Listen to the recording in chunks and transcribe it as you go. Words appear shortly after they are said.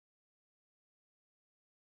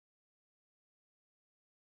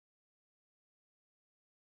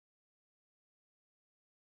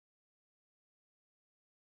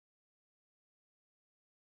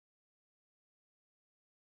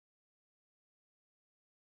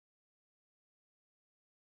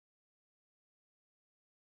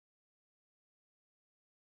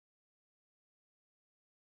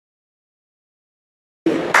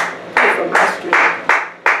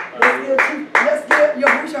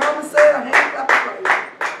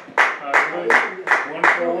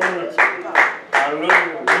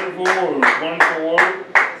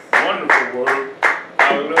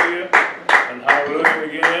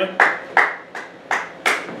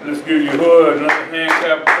another hand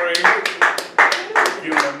clap of praise.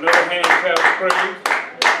 Give him another hand clap of praise.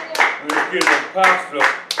 Let's give the apostle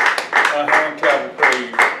a hand clap of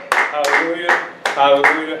praise. Hallelujah,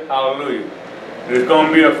 hallelujah, hallelujah. There's going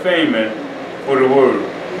to be a famine for the word,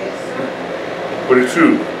 for the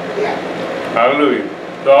truth. Hallelujah.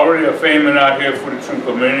 There's already a famine out here for the truth,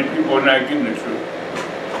 but many people are not getting the truth.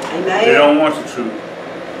 Amen. They don't want the truth.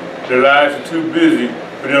 Their lives are too busy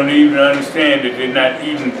for them to even understand that they're not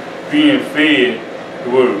even being fed the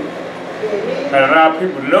word. And a lot of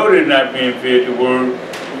people know they're not being fed the word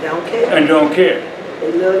and don't care.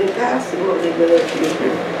 They love their pastor more than they love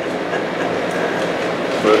you.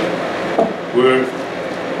 But we're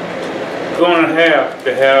going to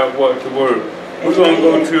have what the word. We're going to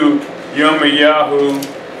go to YERMEYAHU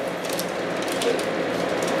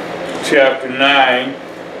chapter 9,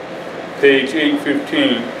 page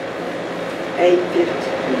 815. 815.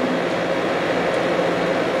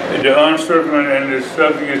 The uncircumcised, and the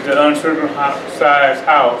subject is the uncircumcised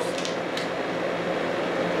house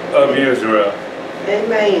of Israel.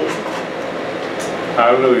 Amen.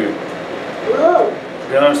 Hallelujah. Whoa.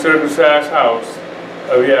 The uncircumcised house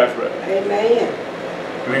of Yashar'el. Amen.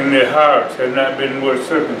 Meaning their hearts have not been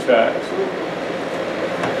circumcised.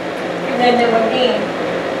 And then they were being.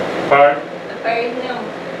 Pardon? The very new.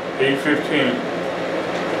 8:15.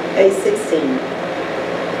 8:16.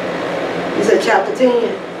 You said chapter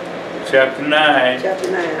 10? Chapter 9.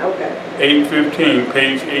 Chapter 9, okay. 8:15,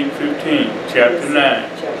 page 815, chapter 9.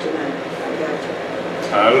 Chapter 9, I got you.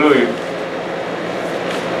 Hallelujah.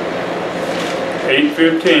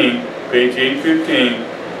 8:15, page 815,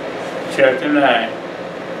 chapter 9.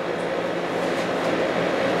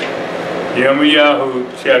 YERMEYAHU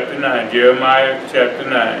chapter 9, Jeremiah chapter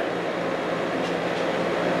 9.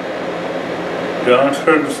 The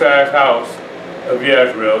uncircumcised house of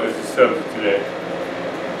Yashar'el is the subject today.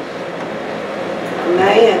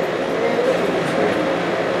 Amen.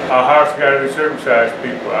 Our hearts got to be circumcised,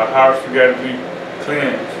 people. Our hearts got to be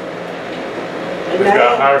cleansed. Because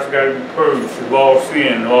our hearts got to be purged of all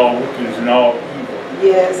sin, all wickedness, and all evil.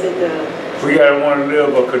 Yes, it does. We got to want to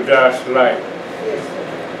live a KODESH life.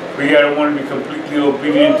 Yes. We got to want to be completely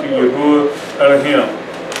obedient to YESHUA HA'MASHIACH.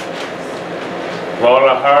 With all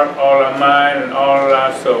our heart, all our mind, and all of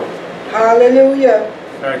our soul. Hallelujah.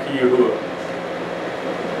 Thank you, YESHUA.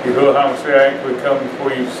 YESHUA HA'MASHIACH, we come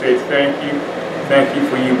before you to say thank you. Thank you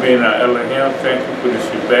for you being our ELOHIYM. Thank you for the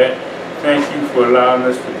Shabbat. Thank you for allowing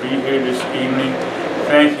us to be here this evening.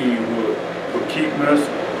 Thank you, YESHUA, for keeping us.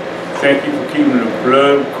 Thank you for keeping the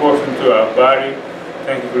blood coursing through our body.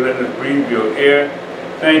 Thank you for letting us breathe your air.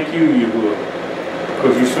 Thank you, YESHUA,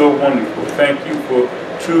 because you're so wonderful. Thank you for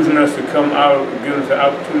choosing us to come out, giving us the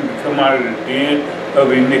opportunity to come out of the den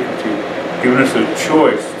of iniquity, giving us a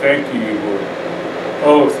choice. Thank you, YESHUA.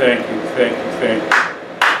 Oh, thank you, thank you, thank you.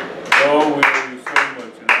 Oh, we love you so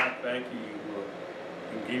much, and I thank you, YESHUA,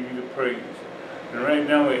 and give you the praise. And right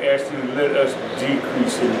now we're asking you to let us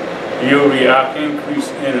decrease and YEHUAH increase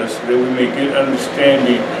in us so that we may get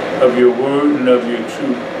understanding of your word and of your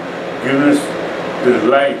truth. Giving us the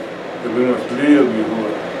life that we must live, YEHUA.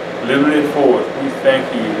 Living it for us. We thank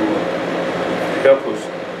you, YEHUA. Help us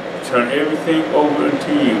turn everything over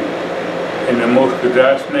unto you. In the most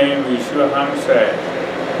KODESH name of YESHUA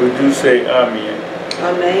HA'MASHIACH, we do say Amen.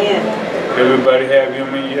 Amen. Everybody have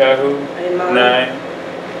YERMEYAHU? Amen.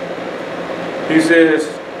 9. He says,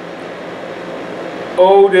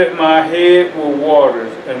 oh, that my head were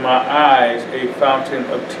waters and my eyes a fountain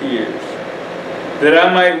of tears, that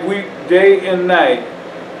I might weep day and night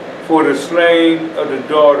for the slain of the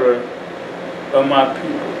daughter of my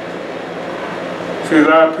people. See, a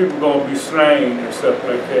lot of people are going to be slain and stuff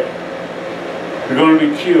like that. They're going to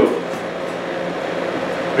be killed.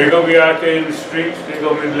 They're going to be out there in the streets. They're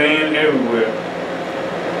going to be laying everywhere.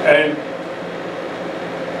 And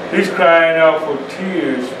he's crying out for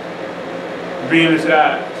tears being his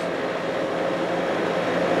eyes.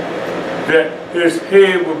 That his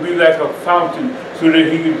head would be like a fountain so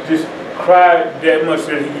that he could just cry that much,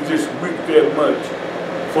 that he could just weep that much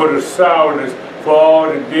for the sourness, for all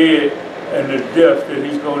the dead and the death that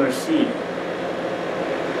he's going to see.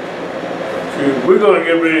 See, we're going to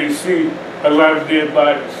get ready to see a lot of dead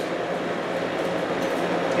bodies.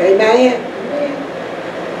 Amen.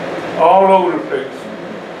 All over the place.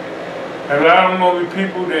 And a lot of them going to be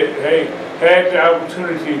people that, hey, had the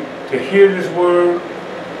opportunity to hear this word,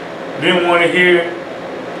 didn't want to hear it,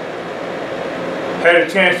 had a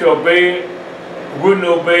chance to obey it, wouldn't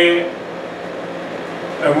obey it,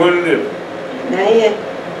 and wouldn't live it. Amen.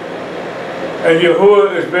 And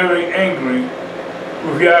YEHUA is very angry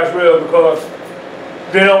with Yashar'el because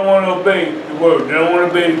they don't want to obey the word. They don't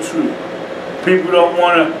want to obey the truth. People don't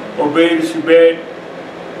want to obey the Shabbat.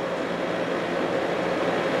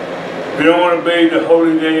 They don't want to obey the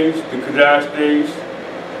holy days, the KODESH days.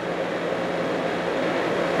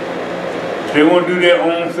 They want to do their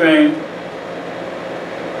own thing.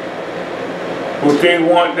 What they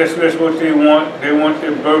want, that's what they want. They want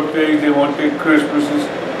their birthdays, they want their Christmases.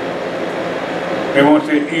 They want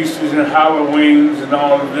their Easters and Halloweens and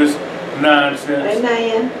all of this nonsense.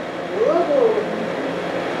 Amen.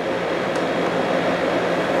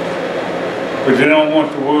 But they don't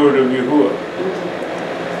want the word of YAHUAH.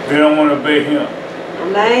 They don't want to obey Him.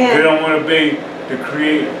 Amen. They don't want to obey the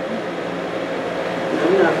Creator.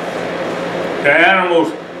 No. The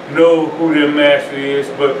animals know who their master is,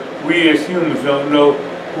 but we as humans don't know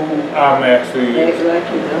who our master is. Act like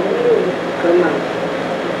you don't. Come on.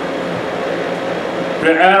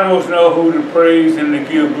 The animals know who to praise and to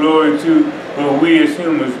give glory to, but we as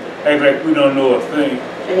humans act like we don't know a thing.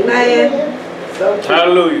 Amen. So true.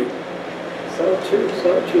 Hallelujah. So true,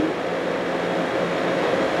 so true.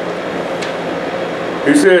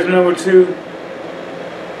 It says, number 2,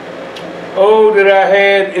 oh, that I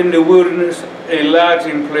had in the wilderness a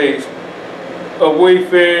lodging place of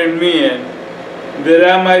wayfaring men, that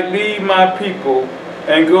I might leave my people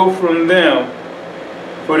and go from them,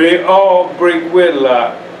 for they all break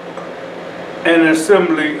wedlock, an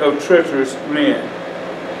assembly of treacherous men.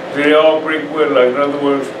 They all break wedlock. In other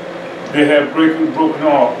words, they have broken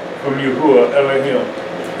off from YAHUAH, ELOHIYM.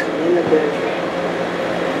 In the bedroom.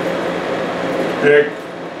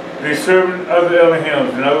 They're serving other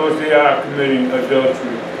Elohims. In other words, they are committing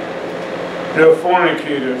adultery. They're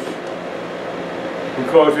fornicators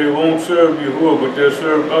because they won't serve YAHUAH, but they'll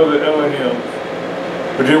serve other Elohims.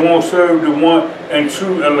 But they won't serve the one and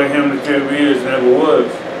true Elohim that there is and ever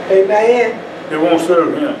was. Amen. They won't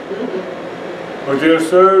serve Him. But they'll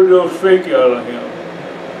serve those fake Elohim,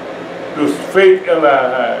 those fake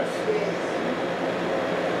Elohis.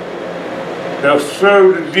 They'll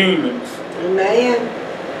serve the demons. Amen.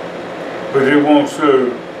 But they won't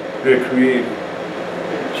serve their Creator.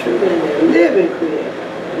 True and their living Creator.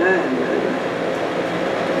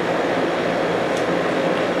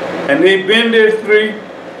 And they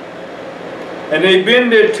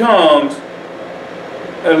bend their tongues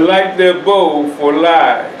like their bow for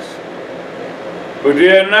lies. But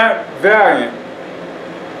they are not valiant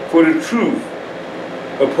for the truth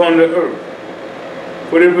upon the earth.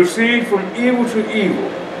 For they proceed from evil to evil.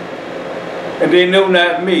 And they know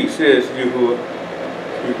not me, says YAHUAH.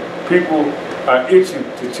 People are itching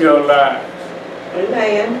to tell lies.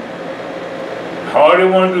 Amen. All they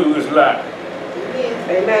want to do is lie.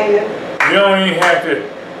 Amen. You don't even have to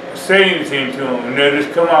say anything to them, and they'll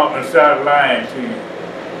just come out and start lying to you.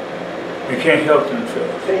 They can't help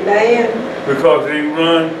themselves. Amen. Because they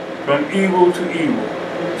run from evil to evil,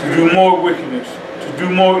 to do more wickedness, to do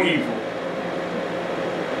more evil.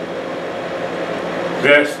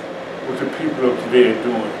 That's what the people of today are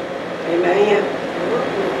doing. Amen.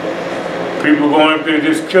 People going up there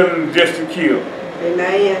just killing just to kill.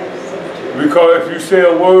 Amen. Because if you say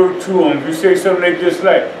a word to them, if you say something they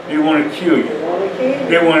dislike, they want to kill you. They want to kill you.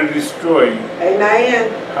 They want to destroy you. Amen.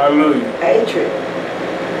 Hallelujah. Hatred.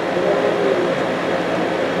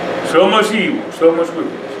 So much evil, so much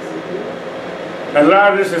wickedness. And a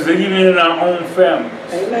lot of this is even in our own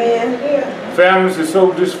families. Amen. Families are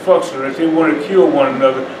so dysfunctional that they want to kill one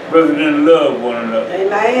another rather than love one another.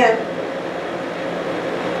 Amen.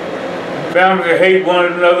 Families that hate one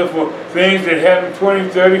another for things that happened 20,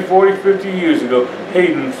 30, 40, 50 years ago.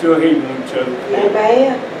 Hating, still hating each other.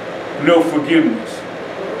 Amen. No forgiveness.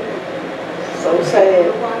 So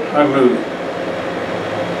sad. Hallelujah.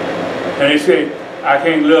 And they say, I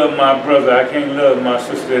can't love my brother, I can't love my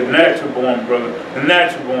sister, the natural born brother, the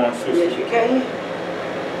natural born sister. Yes, you can.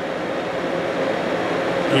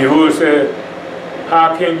 And YAHUAH said,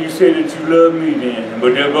 how can you say that you love me then?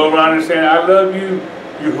 But they'll go around and say, I love you,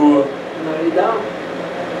 YAHUAH. No, you don't.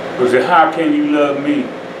 But say, how can you love me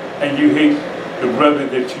and you hate the brother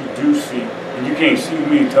that you do see? And you can't see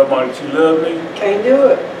me talking about that you love me? Can't do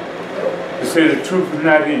it. They say the truth is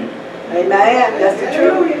not in you. Amen. That's the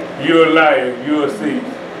truth. You're a liar, you're a thief.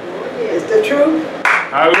 It's the truth.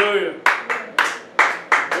 Hallelujah.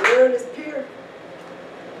 The word is pure.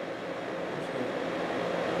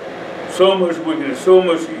 So much wickedness, so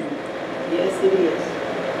much evil. Yes, it is.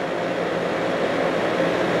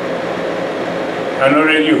 I know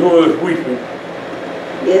that YAHUAH is weeping.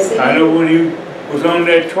 Yes, it is. I know when he was on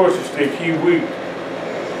that torture stake, he wept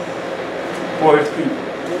for his people.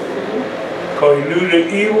 Because he knew the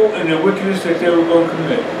evil and the wickedness that they were going to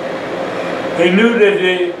commit. He knew that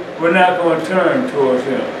they were not going to turn towards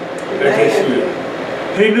him, as they should.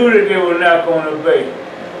 He knew that they were not going to obey.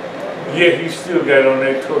 Yet he still got on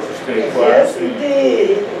that torture stake for our Yes, he sins,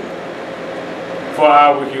 did. for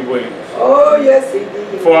our wicked ways, Oh, yes, he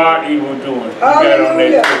did. for our evil doing. He got on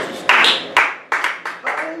that torture stake.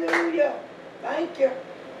 Hallelujah. Thank you.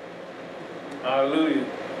 Hallelujah.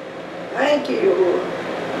 Thank you, Lord.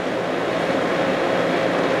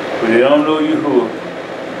 But they don't know YAHUAH.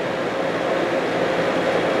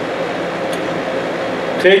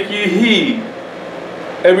 Take ye heed,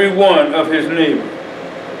 every one of his neighbor,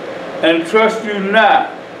 and trust you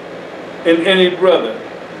not in any brother.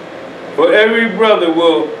 For every brother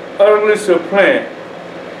will utterly supplant,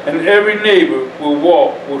 and every neighbor will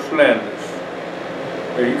walk with slanders.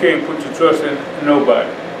 And you can't put your trust in nobody.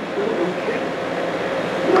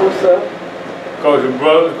 No, sir. Because the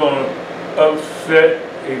brother's going to upset,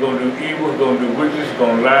 he's going to do evil, he's going to do wickedness, he's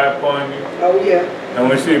going to lie upon you. Oh, yeah. And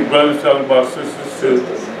when you say brothers, talking about sisters too.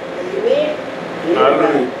 Amen.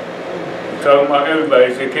 Hallelujah. You're talking about everybody.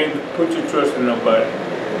 You say, can't put your trust in nobody.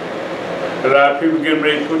 A lot of people getting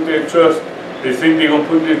ready to put their trust, they think they're going to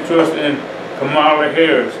put their trust in Kamala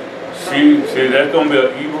Harris. See, that's going to be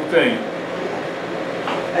an evil thing.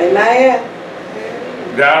 Amen.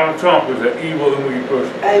 Donald Trump is an evil and wicked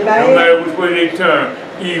person. Amen. No matter which way they turn,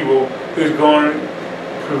 evil is going to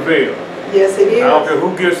prevail. Yes, it is. I don't care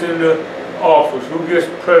who gets in the office, who gets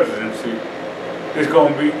presidency, it's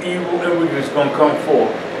going to be evil and wickedness going to come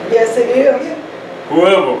forth. Yes, it is.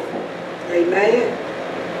 Whoever. Amen.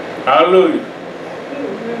 Hallelujah.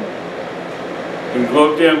 You can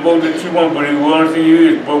go up there and vote that you want, but the one thing you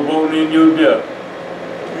is voting in your death.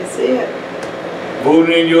 That's it.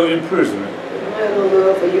 Voting in your imprisonment. I have no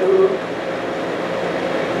love for you.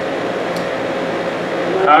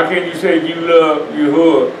 How can you say you love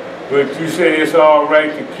YAHUAH, but you say it's all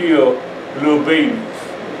right to kill little babies?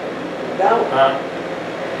 Don't. Huh?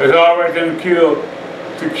 It's all right to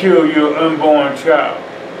kill your unborn child.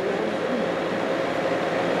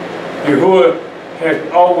 YAHUAH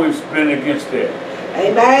has always been against that.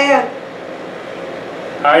 Amen.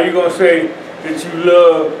 How are you going to say that you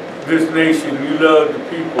love this nation, you love the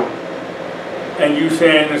people, and you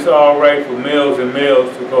saying it's all right for males and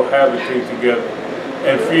males to go habitate together,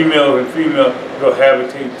 and females go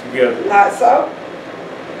habitate together? Not so.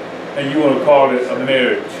 And you want to call it a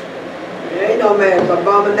marriage? There ain't no marriage,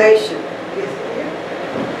 abomination.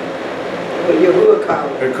 What YAHUAH call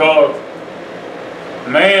it. Because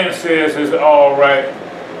man says it's all right.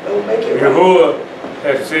 Don't make it right. YAHUAH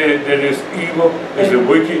has said that it's evil, it's a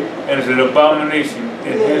wicked, and it's an abomination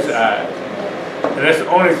in his eyes. And that's the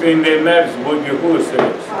only thing that matters, what YAHUAH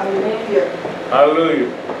says. Hallelujah. Hallelujah.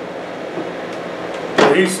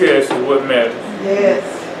 What he says is what matters. Yes.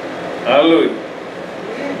 Hallelujah.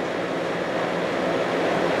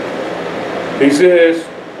 He says,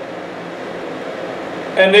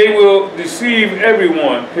 and they will deceive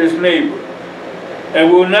everyone, his neighbor,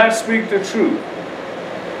 and will not speak the truth.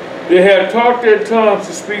 They have taught their tongues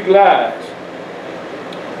to speak lies,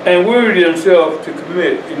 and weary themselves to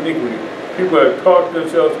commit iniquity. People have taught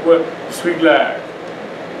themselves what? To speak lies.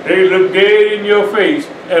 They look dead in your face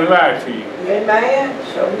and lie to you. Amen.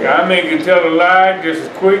 I mean, can tell a lie just as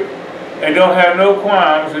quick and don't have no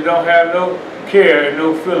qualms and don't have no care and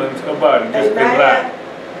no feelings about it. Just can lie.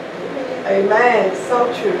 Amen. So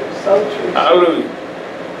true. So true. Hallelujah.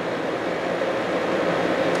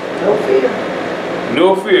 No fear.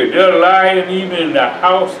 No fear. They're lying even in the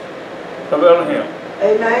house of ELOHIYM.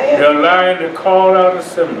 Amen. They're lying to call out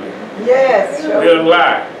assembly. Yes. They'll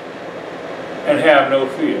lie and have no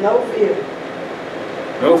fear. No fear.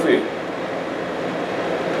 No fear.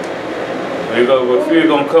 But fear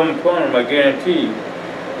gonna come upon them, I guarantee you.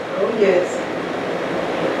 Oh yes.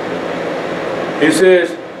 It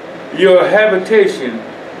says, your habitation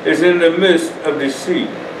is in the midst of deceit.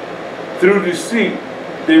 Through deceit,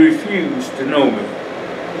 they refuse to know me.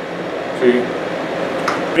 See?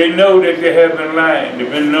 They know that they have been lying. They've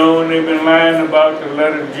been lying about the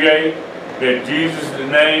letter J, that Jesus, the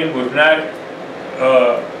name, was not,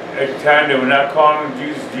 at the time they were not calling him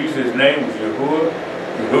Jesus. Jesus' name was YAHUAH.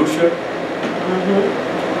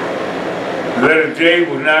 The letter J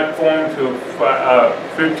was not formed until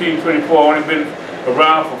 1524, only been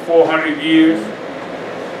around for 400 years.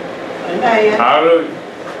 Amen. Hallelujah.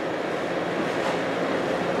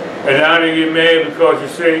 And now they get mad because you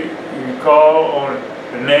say, you call on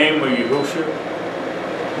the name of YAHUSHA.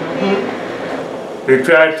 They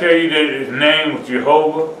try to tell you that his name was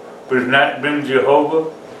Jehovah, but it's not been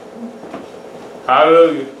Jehovah.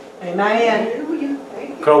 Hallelujah. Amen.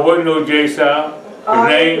 Because wasn't no J sound. His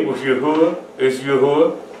name was YAHUAH. It's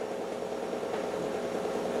YAHUAH.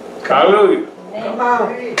 Hallelujah. Come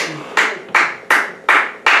on.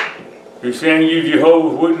 You're saying you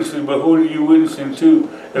Jehovah's Witnesses, but who are you witnessing to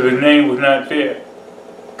if his name was not there?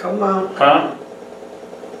 Come on. Huh?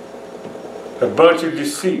 A bunch of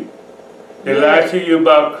deceit. They lie to you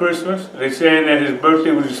about Christmas. They're saying that his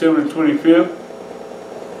birthday was December 25th.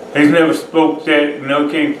 He's never spoke that. No,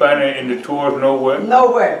 can't find that in the Torah nowhere.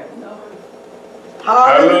 Nowhere.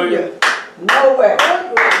 Hallelujah. Nowhere.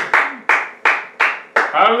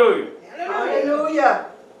 Hallelujah. Hallelujah.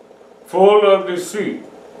 Full of deceit.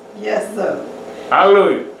 Yes, sir.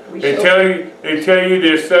 Hallelujah. They tell you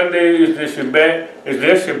that Sunday is the Shabbat. It's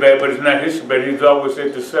their Shabbat, but it's not his Shabbat. He's always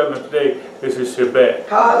said the 7th day is his Shabbat.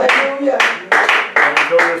 Hallelujah. And he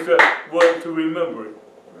told us to remember it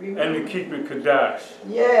and to keep it Kadash.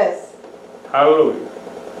 Yes. Hallelujah.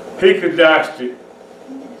 He Kadashed it.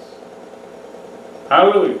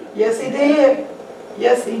 Hallelujah. Yes, he did.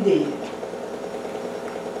 Yes, he did.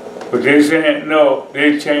 But they saying, no,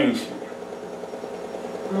 they changed it.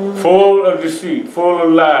 Full of deceit, full of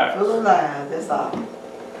lies. Full of lies, that's all.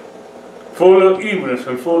 Full of evilness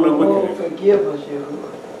and full of wickedness. Oh, forgive us,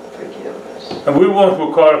 Yahuwah. Forgive us. And we once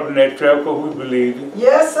were caught up in that trap because we believed it.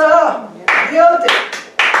 Yes, sir. Guilty.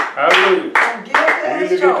 Hallelujah. I'm guilty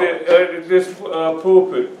as You look at this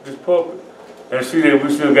pulpit, and see that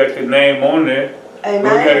we still got the name on there. Amen. We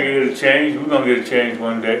got to get it changed. We're going to get it changed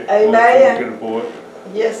one day. Amen. We can afford.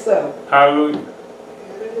 Yes, sir. Hallelujah.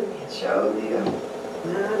 Show you.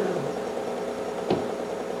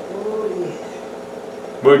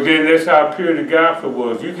 But then that's how pure the gospel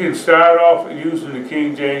was. You can start off using the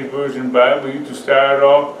King James Version Bible. You can start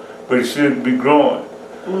off, but it should be growing.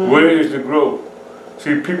 Where is the growth?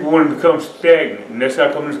 See, people want to become stagnant, and that's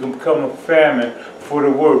how come it's going to become a famine for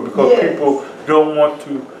the word, because people don't want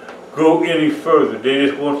to go any further. They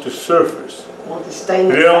just want to surface. Want to stay in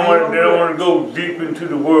They don't want to go deep into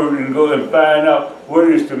the word and go and find out what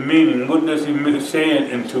is the meaning, what does he saying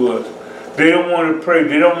into us. They don't want to pray.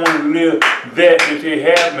 They don't want to live that they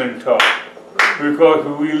have been taught. Because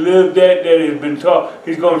if we live that has been taught,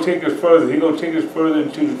 he's going to take us further. He's going to take us further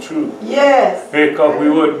into the truth. Yes. Because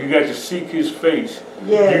you got to seek his face.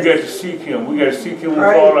 Yes. You got to seek him. We got to seek him with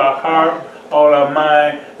all our heart, all our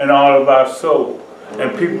mind, and all of our soul.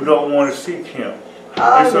 And people don't want to seek him.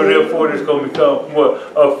 And so therefore it's going to become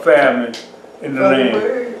what? A famine in the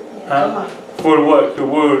land. Huh? For what? The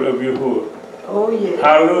word of Yahuwah. Oh, yes.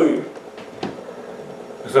 Hallelujah.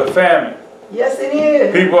 It's a famine. Yes, it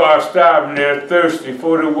is. People are starving. They're thirsty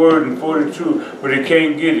for the word and for the truth, but they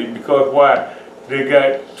can't get it because why? They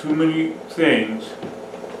got too many things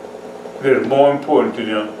that are more important to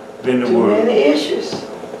them than the word. Too many issues.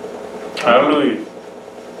 Hallelujah.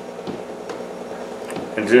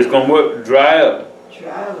 And just going to dry up.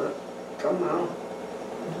 Dry up. Come on.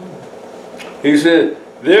 He said,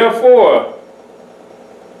 therefore,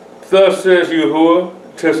 thus says Yahuwah,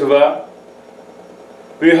 Tesavah,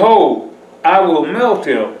 behold, I will melt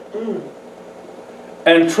them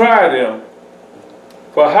and try them.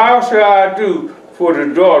 For how shall I do for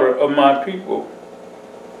the daughter of my people?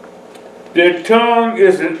 Their tongue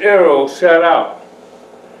is an arrow shot out.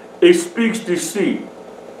 It speaks deceit.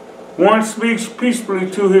 One speaks peacefully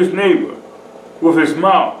to his neighbor with his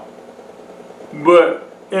mouth, but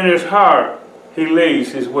in his heart he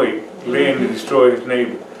lays his way, laying to destroy his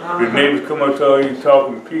neighbor. His neighbors come up to you,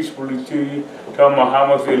 talking peacefully to you, talking about how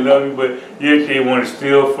much they love you, but yet they want to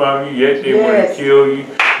steal from you, yet they want to kill you,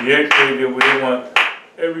 yet they want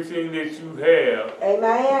everything that you have.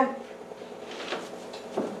 Amen.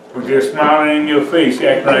 But they're smiling in your face,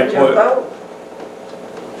 acting like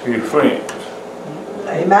what? Your friends.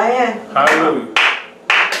 Amen. Hallelujah.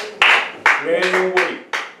 Laying in wait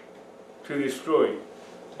to destroy you.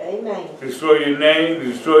 Amen. Destroy your name,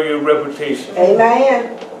 destroy your reputation.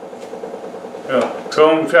 Amen.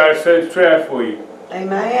 Come try to set a trap for you.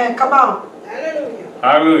 Amen. Come on. Hallelujah.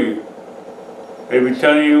 Hallelujah. They be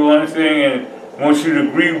telling you one thing and want you to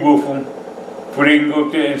agree with them before they can go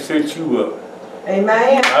up there and set you up.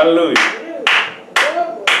 Amen. Hallelujah.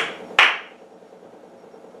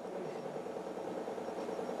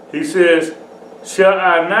 He says, shall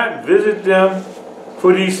I not visit them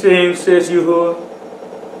for these things, says Yahuwah?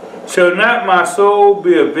 Shall not my soul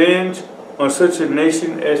be avenged on such a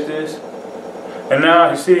nation as this? And now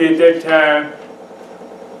you see at that time,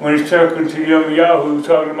 when he's talking to YERMEYAHU, he's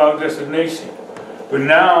talking about just a nation. But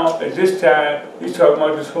now, at this time, he's talking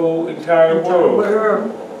about this whole entire world.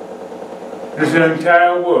 This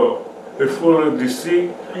entire world is full of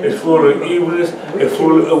deceit, it's full of evilness, it's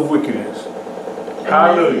full of wickedness.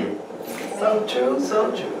 Hallelujah. So true,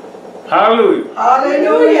 so true. Hallelujah.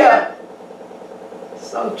 Hallelujah.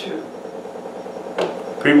 So true.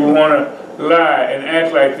 People want to lie and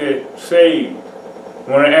act like they're saved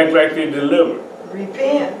want to act like they're delivered.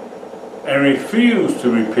 Repent. And refuse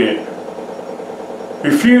to repent.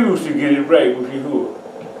 Refuse to get it right with Yahuwah.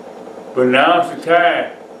 But now's the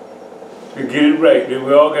time to get it right. That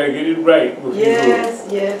we all got to get it right with Yahuwah. Yes,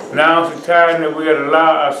 yes. Now's the time that we got to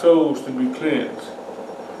allow our souls to be cleansed.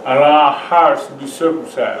 Allow our hearts to be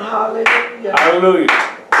circumcised. Hallelujah.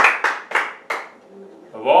 Hallelujah.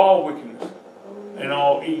 Of all wickedness and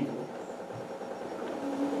all evil.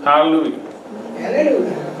 Hallelujah.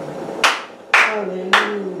 Hallelujah.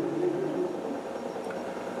 Hallelujah.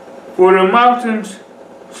 For the mountains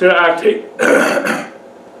shall I take,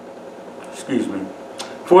 excuse me,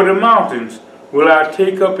 for the mountains will I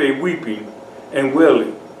take up a weeping and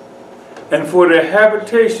wailing, and for the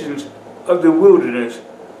habitations of the wilderness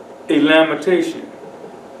a lamentation,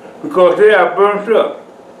 because they are burnt up,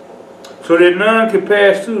 so that none can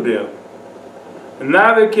pass through them.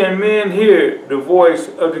 Neither can men hear the voice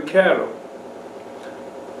of the cattle.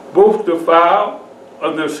 Both the fowl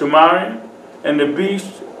of the Samaria and the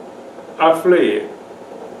beasts are fled.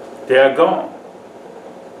 They are gone.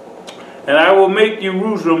 And I will make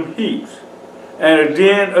Jerusalem heaps and a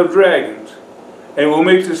den of dragons, and will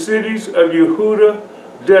make the cities of Yehudah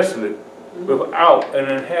desolate, without an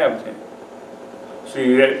inhabitant.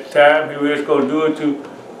 See, that time he was going to do it to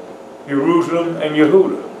Jerusalem and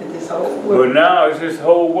Yehudah. This whole world. But now it's this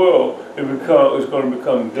whole world it's going to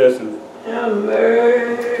become desolate. Have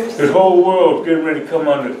mercy. This whole world is getting ready to come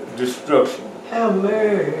under destruction. Have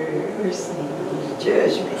mercy.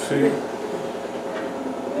 Judgment. See?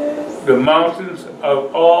 The mountains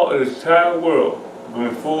of all of this entire world are going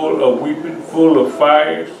to be full of weeping, full of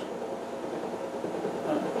fires,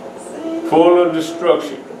 full of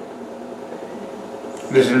destruction.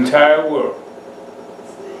 This entire world.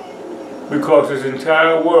 Because this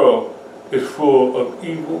entire world is full of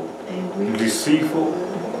evil and deceitful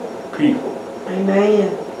people.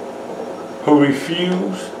 Amen. Who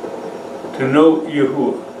refuse to know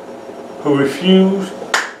Yahuwah. Who refuse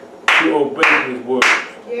to obey his words.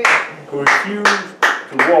 Yes. Who refuse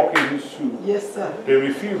to walk in his shoes. Yes, sir. They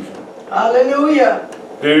refuse him. Hallelujah.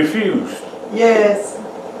 They refuse. Yes.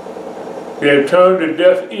 They have turned a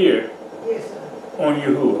deaf ear Yes, sir. on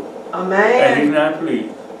Yahuwah. Amen. And he's not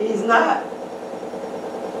pleased. He's not.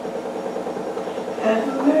 Have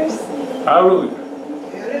mercy. Hallelujah.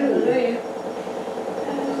 Hallelujah.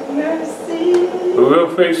 Have mercy. But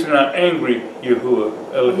we're facing an angry Yahuwah.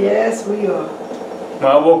 Elohim. Yes, we are.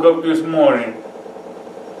 When I woke up this morning,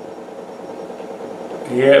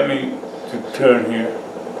 he had me to turn here.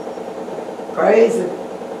 Praise him.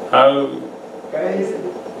 Hallelujah. Praise him.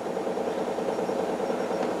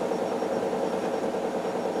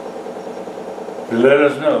 To let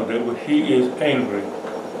us know that he is angry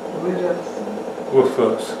With us. with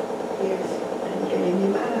us. Yes. And gave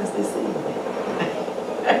him eyes this evening.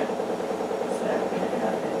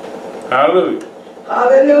 Hallelujah.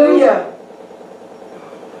 Hallelujah.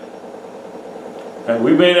 And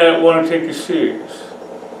we may not want to take it serious,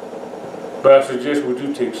 but I suggest we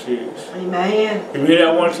do take serious. Amen. You may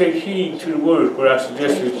not want to take heed to the words, but I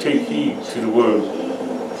suggest you take heed to the words.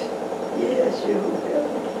 Yes, you will.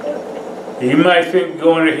 You might think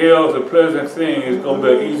going to hell is a pleasant thing, it's going to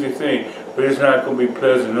be an easy thing, but it's not going to be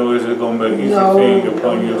pleasant, nor is it going to be an easy thing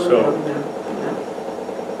upon your soul. No.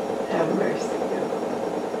 Have mercy, God.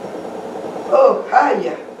 Oh,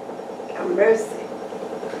 hiya. Have mercy.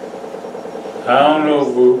 I don't know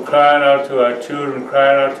if we're crying out to our children,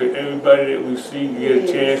 crying out to everybody that we see, get a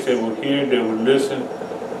chance, that will hear, that will listen,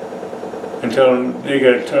 and tell them they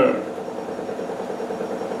got to turn.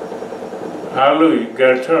 Hallelujah, you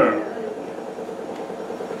got to turn.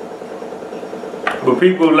 But a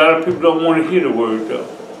lot of people don't want to hear the word though.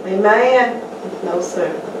 Amen. No,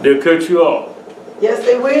 sir. They'll cut you off. Yes,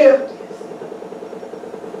 they will.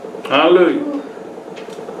 Hallelujah.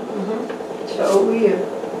 Sure will.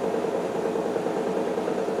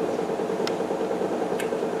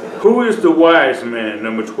 Who is the wise man,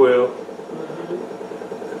 number 12,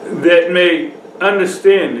 that may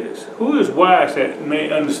understand this? Who is wise that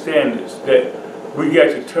may understand this? That we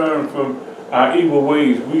got to turn from our evil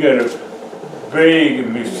ways. We got to beg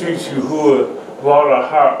and beseech Yahuwah with all our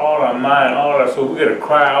heart, all our mind, all our soul. We got to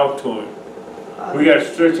cry out to him. We got to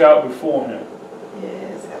stretch out before him.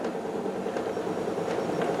 Yes.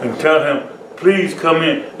 And tell him, please come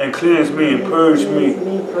in and cleanse me and purge me.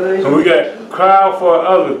 And we got to cry out for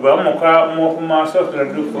others, but I'm going to cry out more for myself than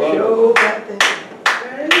I do for others.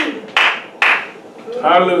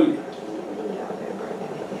 Hallelujah.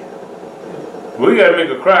 We got to make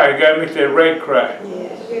a cry. You got to make that right cry.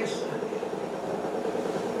 Yes.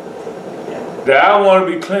 That I want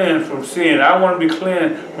to be cleansed from sin. I want to be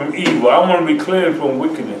cleansed from evil. I want to be cleansed from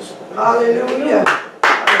wickedness. Hallelujah.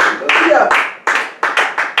 Hallelujah.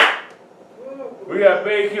 We got to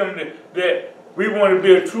beg him that we want to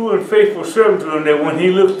be a true and faithful servant to him, that when he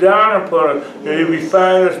looks down upon us, that he will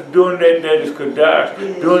find us doing that is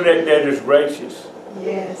KODESH, doing that is righteous.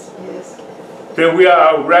 Yes, yes. That we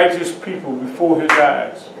are a righteous people before his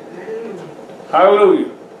eyes.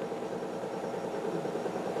 Hallelujah.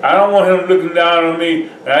 I don't want him looking down on me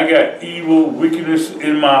and I got evil, wickedness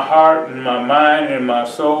in my heart, in my mind, and my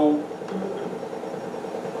soul.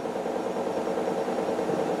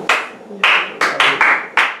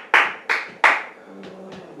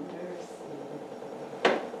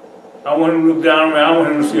 I want him to look down on me. I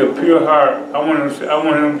want him to see a pure heart. I want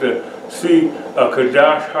him to see a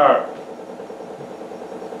KODESH heart.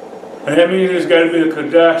 And that means there's got to be a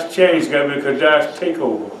KODESH change. There's got to be a KODESH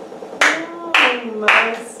takeover. Oh,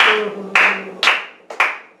 my soul.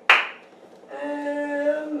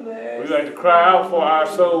 We got to cry out for our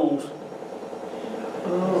souls.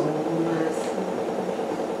 Oh, my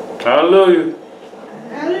soul. Hallelujah.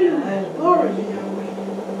 Hallelujah. Glory to you.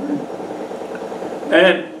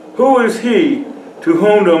 And who is he to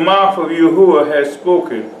whom the mouth of YAHUAH has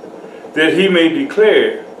spoken, that he may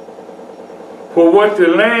declare? For what the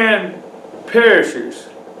land perishes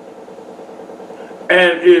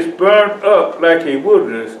and is burnt up like a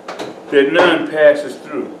wilderness, that none passes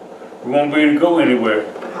through. We won't be able to go anywhere.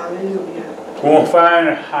 Hallelujah. We won't find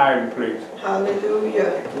a hiding place.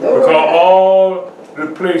 Hallelujah. Because all the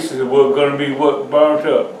places were going to be burnt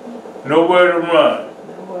up. Nowhere to run.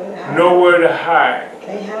 Nowhere to hide.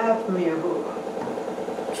 Can't hide from you.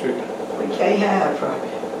 See? We can't hide from you.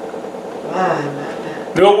 My.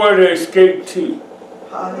 Nowhere to escape to.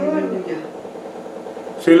 Hallelujah.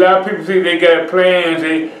 See, a lot of people think they got plans.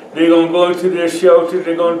 They're going to go to their shelter.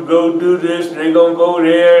 They're going to go do this. They're going to go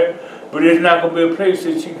there. But there's not going to be a place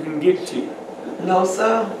that you can get to. No,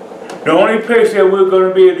 sir. The only place that we're going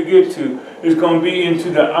to be able to get to is going to be into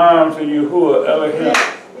the arms of YAHUAH, ELOHIYM.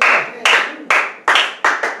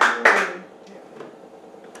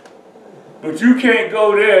 But you can't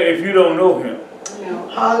go there if you don't know him.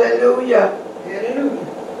 Hallelujah. Hallelujah.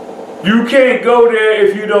 You can't go there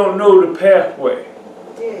if you don't know the pathway.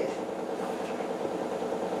 Yes.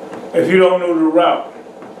 If you don't know the route.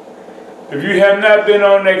 If you have not been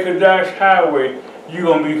on that KODESH highway, you're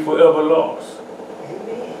going to be forever lost.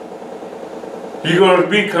 Amen. You're going to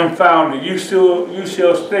be confounded. You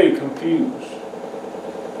shall stay confused.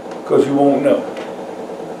 Because you won't know.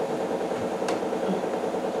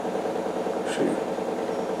 See?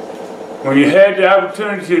 When you had the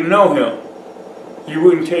opportunity to know him, you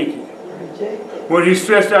wouldn't take it. When he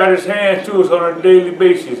stretched out his hands to us on a daily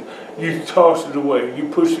basis, you toss it away. You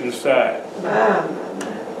push it aside.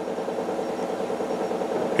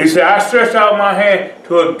 He said, I stretch out my hand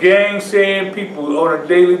to a gainsaying people on a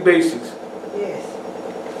daily basis. Yes.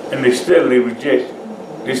 And they steadily reject it.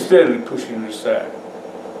 They steadily push it aside.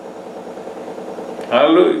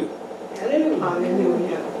 Hallelujah.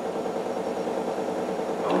 Hallelujah.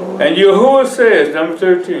 And YAHUAH says, number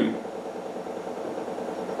 13.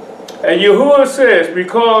 And YAHUAH says,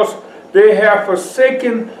 because they have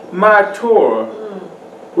forsaken my Torah,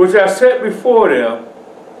 which I set before them,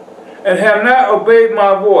 and have not obeyed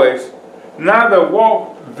my voice, neither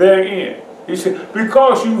walked therein. He said,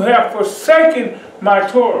 because you have forsaken my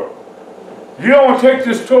Torah. You don't want to take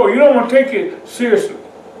this Torah. You don't want to take it seriously.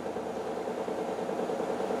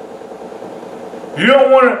 You don't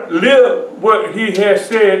want to live what he has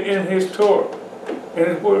said in his Torah, in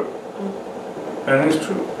his word, and it's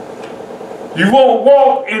true. You won't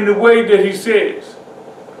walk in the way that he says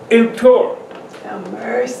in Torah. Have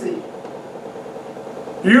mercy.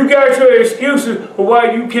 You got your excuses for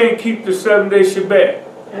why you can't keep the 7-day Shabbat.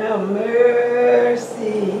 Have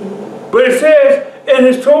mercy. But it says in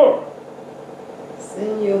his Torah.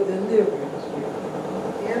 Send your deliverance.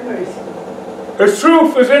 Have mercy. The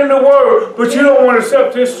truth is in the word, but you don't want to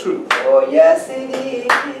accept this truth. Oh, yes, it is.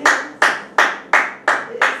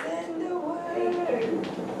 It's in the word.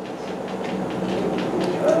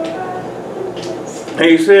 And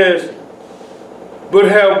he says, but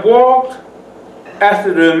have walked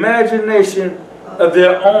after the imagination of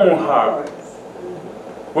their own heart.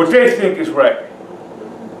 What they think is right.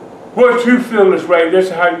 What you feel is right, that's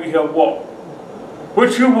how you have walked.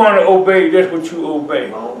 What you want to obey, that's what you obey.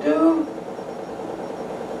 Won't do.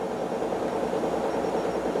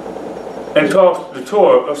 And toss the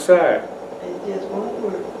Torah aside. It just won't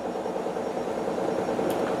work.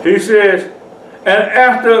 He says, and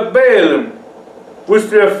after Balaam, which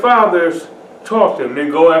their fathers taught them, they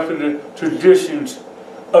go after the traditions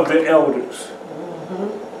of the elders,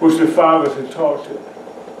 which the fathers had taught them.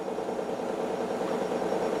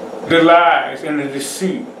 The lies and the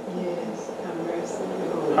deceit. Yes, have mercy,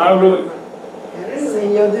 Lord. Hallelujah.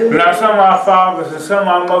 Now some of our fathers and some of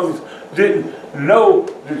our mothers didn't know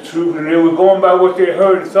the truth, and they were going by what they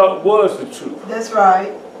heard and thought was the truth. That's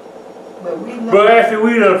right. But we know. But after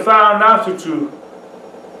we done found out the truth,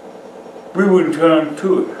 we wouldn't turn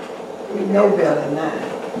to it. We know better now.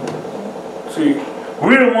 See,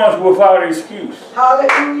 we're the ones without excuse.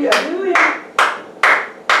 Hallelujah.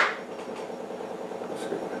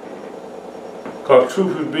 Because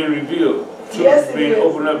truth is being revealed. Truth Yes, is being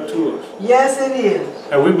opened up to us. Yes, it is.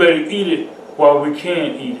 And we better eat it while we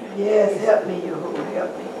can eat it. Yes, help me, Yahuwah,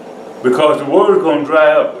 help me. Because the word is going to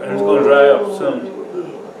dry up, and it's going to dry up soon.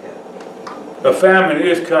 The famine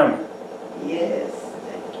is coming. Yes.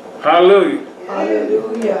 Hallelujah.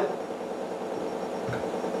 Hallelujah.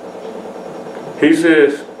 He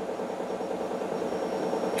says,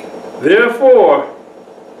 therefore,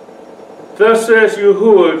 thus says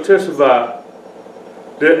YAHUAH Teshuvah,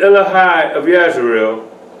 the Elohim of Yashar'el,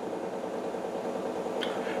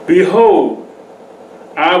 behold,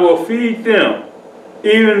 I will feed them,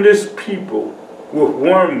 even this people, with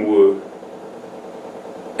wormwood,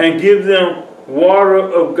 and give them water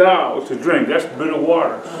of gall to drink. That's bitter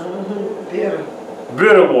waters. Bitter.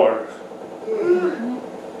 Bitter waters.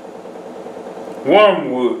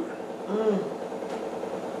 Wormwood.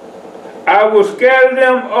 I will scatter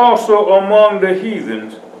them also among the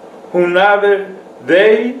heathens, whom neither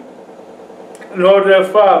they nor their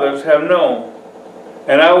fathers have known.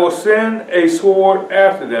 And I will send a sword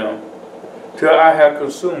after them, till I have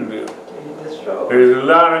consumed them. There's a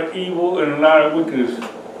lot of evil and a lot of wickedness,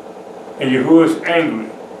 and Yahuwah is angry.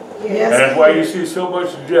 Yes. And that's why you see so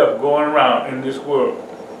much death going around in this world,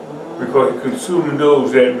 because He's consuming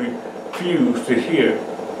those that refuse to hear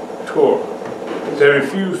Torah. They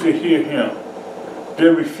refuse to hear Him. They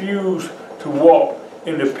refuse to walk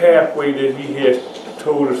in the pathway that He has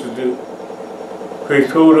told us to do. He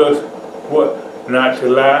told us what? Not to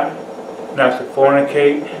lie, not to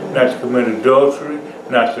fornicate, not to commit adultery,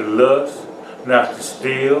 not to lust, not to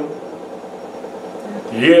steal.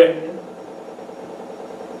 Yet,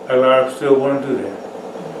 a lot of still want to do that.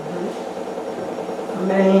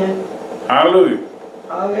 Man. Hallelujah.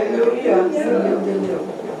 Hallelujah.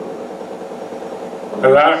 A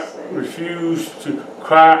lot refuse to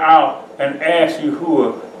cry out and ask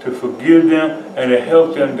Yahuwah to forgive them and to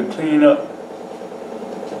help them to clean up.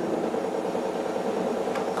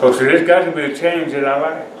 Because there's got to be a change in our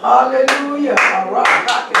life. Hallelujah. All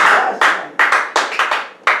right.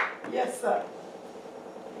 Yes, sir.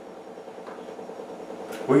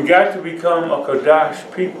 We got to become a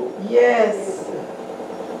KODESH people. Yes.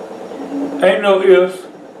 Ain't no ifs.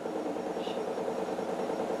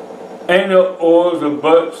 Ain't no or's or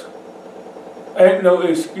buts. Ain't no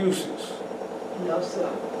excuses. No, sir.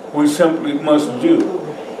 We simply must do.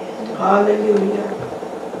 Hallelujah.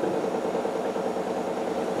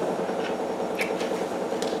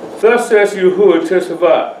 Thus says YAHUAH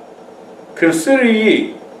Teshuvah, consider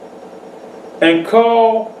ye, and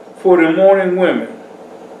call for the mourning women,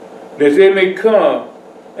 that they may come,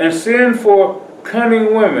 and send for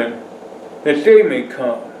cunning women, that they may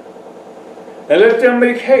come. And let them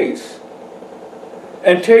make haste,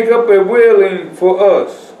 and take up a wailing for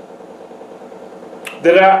us,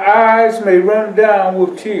 that our eyes may run down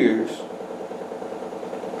with tears,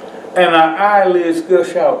 and our eyelids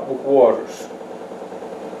gush out with waters.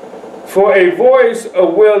 For a voice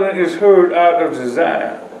of wailing is heard out of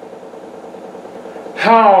Zion.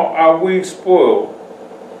 How are we spoiled?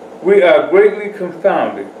 We are greatly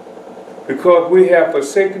confounded, because we have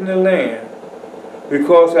forsaken the land,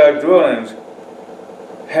 because our dwellings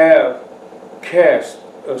have cast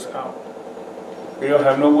us out. They don't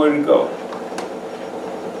have nowhere to go.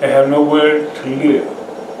 They have nowhere to live.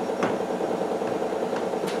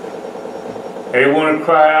 They want to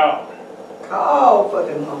cry out. Call for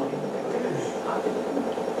the morning.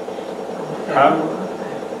 Huh?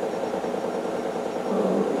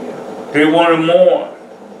 They want to mourn.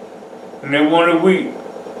 And they want to weep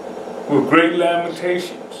with great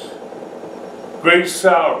lamentations, great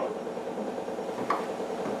sorrow.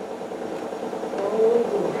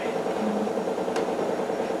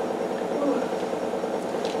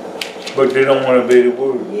 But they don't want to obey the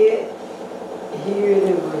word. Yet hear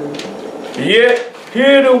the word. Yet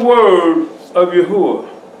hear the word of Yahuwah,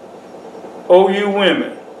 O you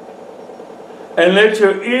women, and let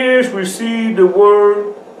your ears receive the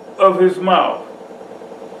word of His mouth,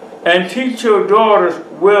 and teach your daughters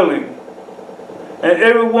wailing, and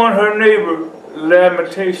everyone her neighbor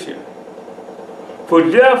lamentation. For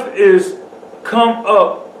death is come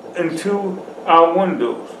up into our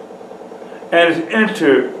windows, and is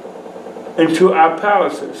entered into our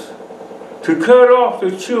palaces, to cut off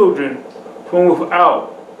the children from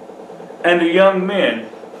without, and the young men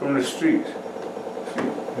from the streets.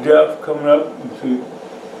 See, death coming up into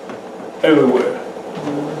everywhere.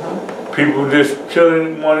 People just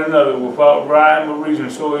killing one another without rhyme or reason,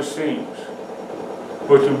 so it seems.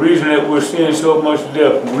 But the reason that we're seeing so much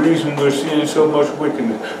death, the reason we're seeing so much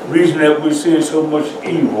wickedness, the reason that we're seeing so much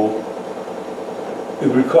evil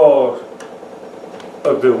is because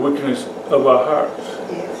of the wickedness of our hearts.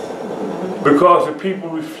 Yes. Because the people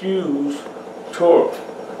refuse Torah.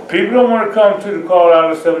 People don't want to come to the call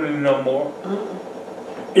out of 70 no more.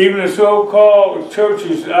 Even the so-called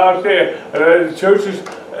churches out there, the churches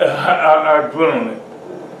are dwindling.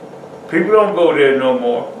 People don't go there no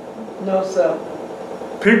more. No, sir.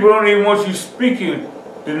 People don't even want you speaking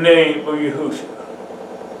the name of Yahushua.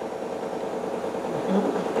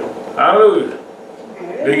 Hallelujah.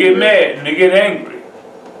 They get mad and they get angry.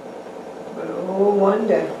 But oh, one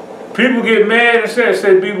day. People get mad and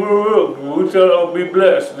say be Baruk. We tell them be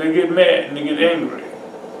blessed. They get mad and they get angry.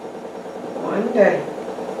 One day.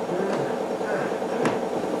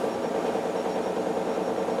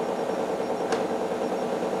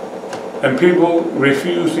 And people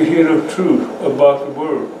refuse to hear the truth about the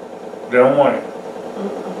word. They don't want it.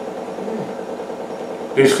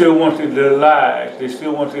 They still want the lies. They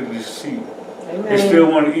still want the deceive. Amen. They still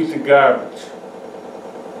want to eat the garbage.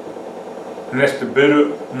 And that's the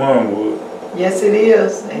bitter wormwood. Yes, it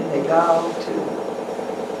is. And they go too.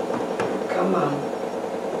 Come on.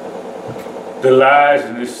 The lies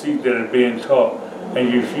and deceit that are being taught.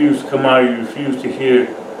 And you refuse to come out, you refuse to hear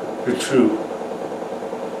the truth.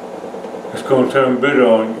 It's going to turn bitter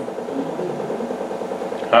on you.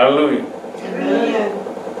 Hallelujah. Amen.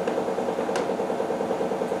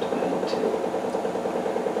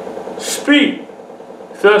 Speak,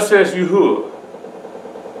 thus says Yahuwah.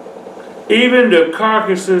 Even the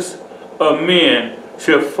carcasses of men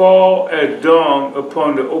shall fall as dung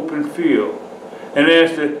upon the open field, and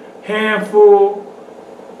as the handful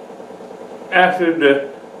after the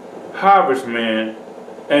harvestman,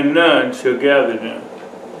 and none shall gather them.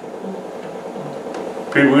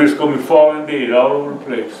 People are just going to be falling dead all over the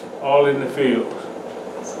place, all in the fields.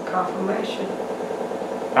 It's a confirmation.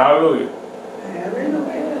 Hallelujah.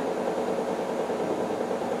 Hallelujah.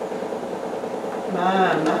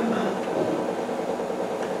 My.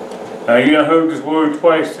 Now you done heard this word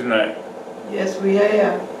twice tonight. Yes, we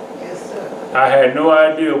have. Yes, sir. I had no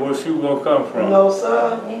idea where she was going to come from. No,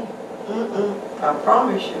 sir. I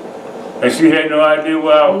promise you. And she had no idea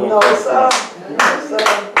where I was going to come from. No,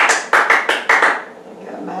 sir.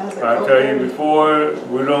 I tell you before,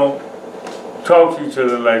 we don't talk to each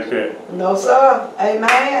other like that. No, sir.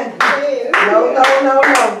 Amen. No.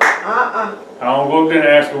 I don't go there and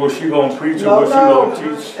ask her what she going to preach or what she going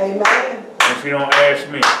to teach. Amen. And she don't ask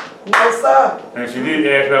me. No, sir. And she did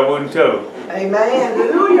ask me, I wouldn't tell her. Amen.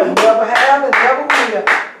 Hallelujah. Never have and never will.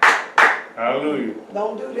 Hallelujah.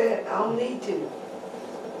 Don't do that. I don't need to.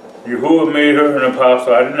 Yahuwah made her an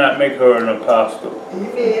apostle. I did not make her an apostle.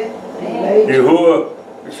 Amen. Yahuwah,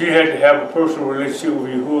 she had to have a personal relationship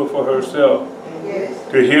with Yahuwah for herself.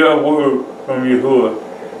 Yes. To hear a word from Yahuwah.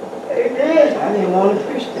 Amen. I didn't want to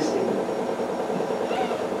preach this evening.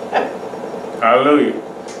 Hallelujah.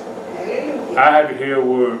 I had to hear a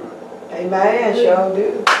word. Amen. Sure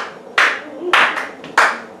do.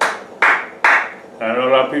 I know a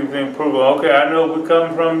lot of people think, okay, I know we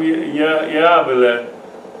come from Yahweh,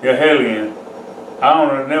 Yahelian. I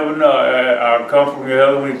don't never know. I come from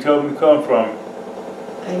Yahweh when he told me to come from.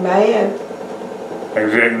 Amen.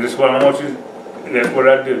 Exactly. That's what I want you. That's what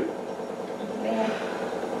I do.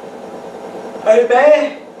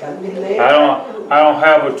 Amen. Gotta be led. I don't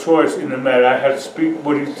have a choice in the matter. I have to speak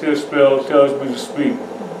what he tells me to speak.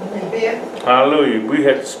 Amen. Hallelujah. We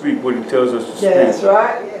have to speak what he tells us to speak. Yeah, that's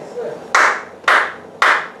right. Yes, sir.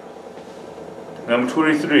 Number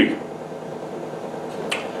 23.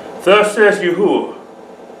 Thus says Yahuwah,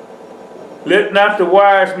 let not the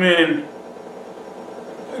wise man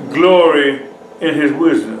glory in his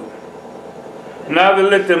wisdom, neither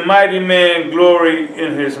let the mighty man glory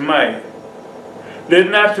in his might. Let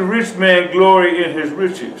not the rich man glory in his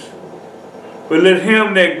riches, but let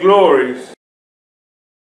him that glories